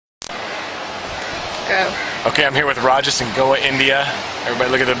Go. Okay, I'm here with Rajas in Goa, India. Everybody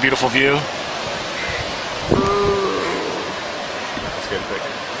look at the beautiful view. That's good.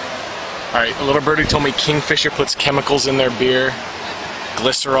 Alright, a little birdie told me Kingfisher puts chemicals in their beer.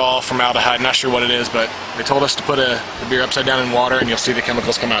 Glycerol, formaldehyde, not sure what it is, but they told us to put the beer upside down in water and you'll see the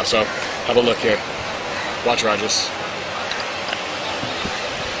chemicals come out. So, have a look here. Watch, Rajas.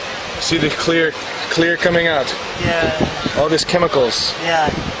 See the clear coming out? Yeah. All these chemicals. Yeah.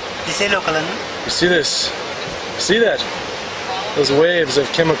 This is local, no? You see this? See that? Those waves of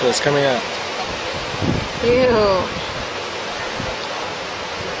chemicals coming out. Ew.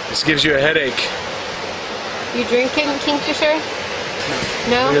 This gives you a headache. You drinking Kingfisher?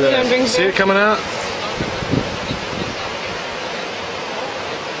 No, Look at you don't drink See beer? it coming out?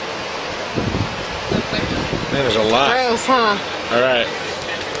 Man, there's a lot. Gross, huh? All right.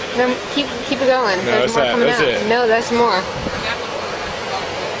 No, keep it going. No, There's that's more that. coming That's out. it. No, that's more.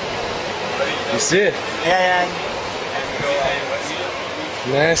 You see it? Yeah.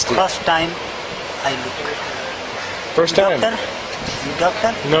 Nasty. First time I look. First time? Doctor? You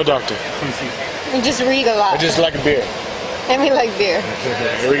doctor? No doctor. We just read a lot. I just like a beer. And we like beer.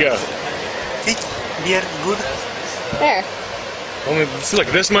 Here we go. Which beer good? There. Only look,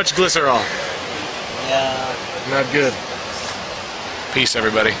 this much glycerol. Yeah. Not good. Peace,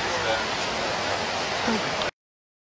 everybody.